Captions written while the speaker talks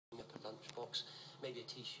socks, maybe a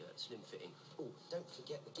t-shirt, slim-fitting. Oh, don't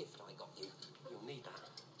forget the gift I got you. You'll need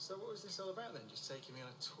that. So what was this all about then? Just taking me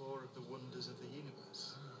on a tour of the wonders of the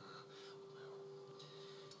universe? Well,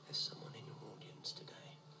 there's someone in your audience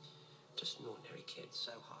today. Just an ordinary kid,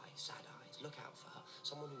 so high, sad eyes. Look out for her.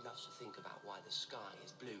 Someone who loves to think about why the sky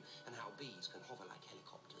is blue and how bees can hover like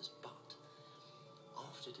helicopters. But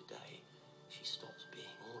after today, she stops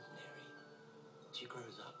being ordinary. She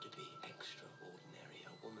grows up to be extraordinary,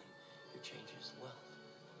 a woman who changes the world.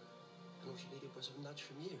 And all she needed was a nudge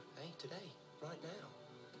from you, today, right now.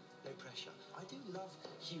 No pressure. I do love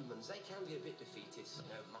humans. They can be a bit defeatist,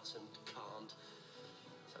 mustn't, can't.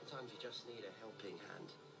 Sometimes you just need a helping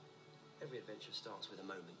hand. Every adventure starts with a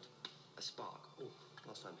moment, a spark. Oh,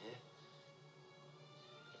 whilst I'm here,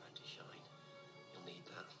 trying to shine. You'll need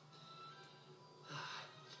that.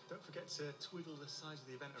 Don't forget to twiddle the sides of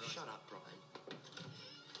the event horizon. Shut up, Brian.